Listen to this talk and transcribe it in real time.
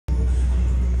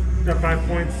Got 5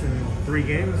 points in 3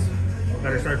 games.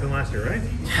 Better start than last year, right?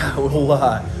 Yeah,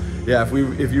 well, yeah.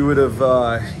 If you would have,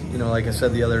 like I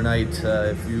said the other night,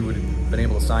 if you would have been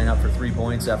able to sign up for 3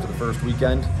 points after the first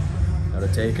weekend, I'd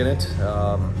have taken it.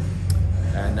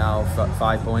 And now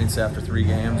 5 points after 3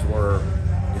 games, we're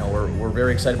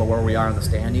very excited about where we are in the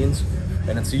standings,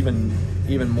 and it's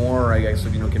even more, I guess,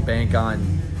 can bank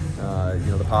on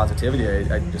the positivity.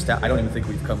 I don't even think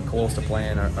we've come close to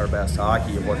playing our best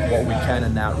hockey of what we can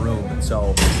in that room, and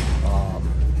so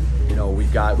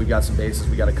we've got some bases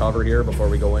we got to cover here before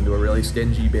we go into a really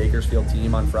stingy Bakersfield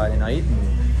team on Friday night,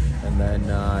 and then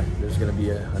there's going to be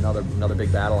another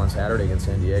big battle on Saturday against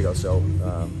San Diego. So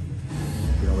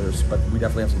but we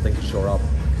definitely have some things to shore up.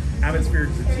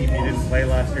 Abbotsford's a team you didn't play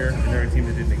last year, and they're a team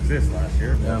that didn't exist last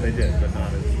year. Yeah. They did, but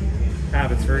not as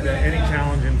Abbotsford. Any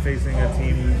challenge in facing a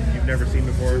team you've never seen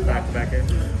before back-to-back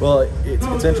games? Well,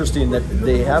 it's interesting that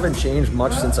they haven't changed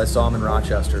much since I saw them in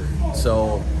Rochester.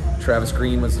 So Travis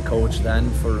Green was the coach then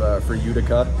for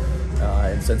Utica,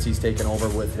 and since he's taken over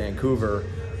with Vancouver,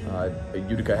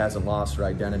 Utica hasn't lost their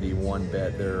identity one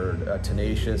bit. They're a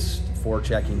tenacious,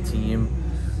 forechecking team.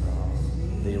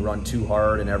 They run too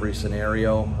hard in every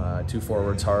scenario, 2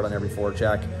 forwards hard on every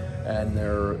forecheck, and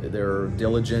they're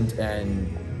diligent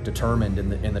and determined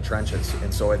in the trenches.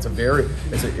 And so it's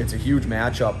a huge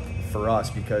matchup for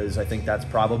us, because I think that's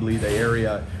probably the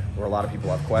area where a lot of people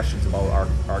have questions about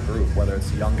our group, whether it's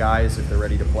the young guys, if they're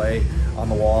ready to play on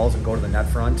the walls and go to the net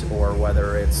front, or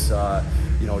whether it's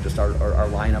just our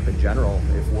lineup in general,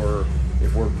 if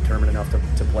we're determined enough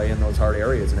to play in those hard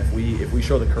areas. And if we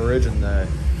show the courage and the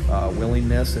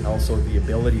willingness, and also the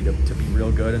ability to be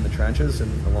real good in the trenches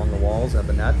and along the walls at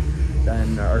the net,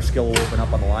 then our skill will open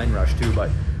up on the line rush too. But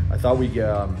I thought we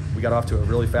got off to a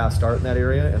really fast start in that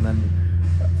area, and then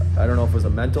I don't know if it was a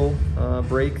mental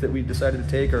break that we decided to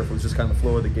take, or if it was just kind of the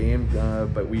flow of the game.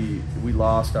 But we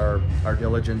lost our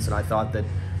diligence, and I thought that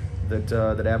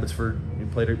Abbotsford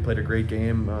played a great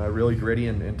game, really gritty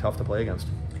and tough to play against.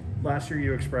 Last year,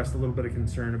 you expressed a little bit of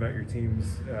concern about your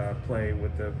team's play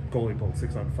with the goalie pulled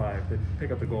 6-on-5. They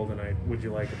pick up the goal tonight. What'd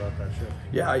you like about that shift?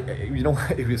 Yeah,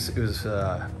 it was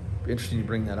interesting you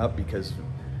bring that up, because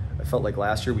I felt like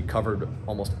last year we covered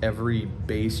almost every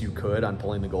base you could on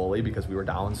pulling the goalie, because we were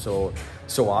down so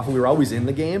often. We were always in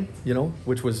the game,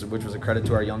 which was a credit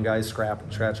to our young guys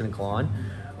scratching and clawing.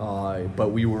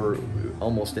 But we were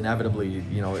almost inevitably,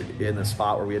 in the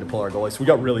spot where we had to pull our goalie. So we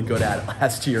got really good at it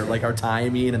last year, like our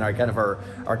timing and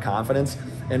our confidence.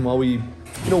 And while I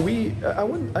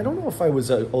don't know if I was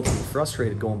ultimately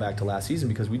frustrated going back to last season,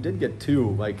 because we did get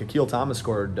 2. Like Akil Thomas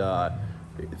scored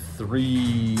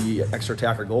 3 extra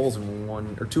attacker goals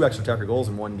in 2 extra attacker goals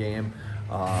in one game.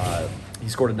 He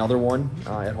scored another one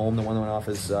at home, the one that went off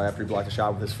after he blocked a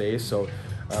shot with his face. So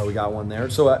we got one there.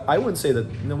 So I wouldn't say that.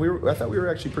 I thought we were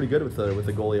actually pretty good with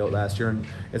the goalie out last year, and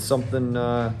it's something.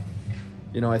 I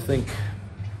think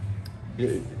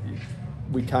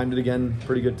we timed it again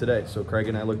pretty good today. So Craig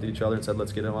and I looked at each other and said,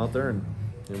 "Let's get him out there," and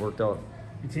it worked out.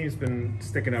 Your team's been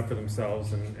sticking up for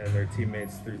themselves and their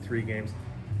teammates through 3 games.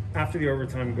 After the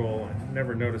overtime goal, I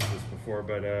never noticed this before,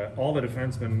 but all the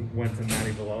defensemen went to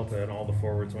Matty Villalta and all the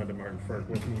forwards went to Martin Ferk.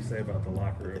 What can you say about the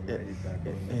locker room? Yeah,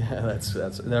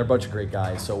 they're a bunch of great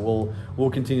guys. So we'll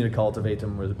continue to cultivate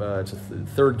them. It's the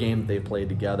 3rd game that they've played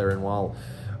together, and while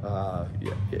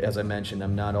as I mentioned,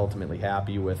 I'm not ultimately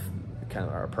happy with kind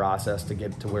of our process to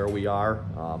get to where we are.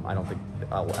 I don't think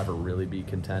I'll ever really be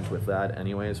content with that,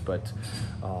 anyways. But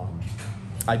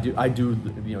I do,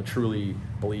 truly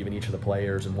believe in each of the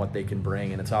players and what they can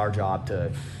bring, and it's our job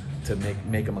to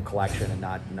make them a collection and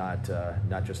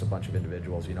not just a bunch of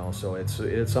individuals, So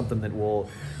it's something that we'll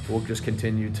just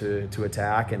continue to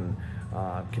attack and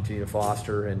continue to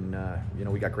foster, and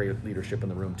we got great leadership in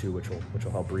the room too, which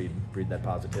will help breed that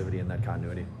positivity and that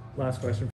continuity. Last question.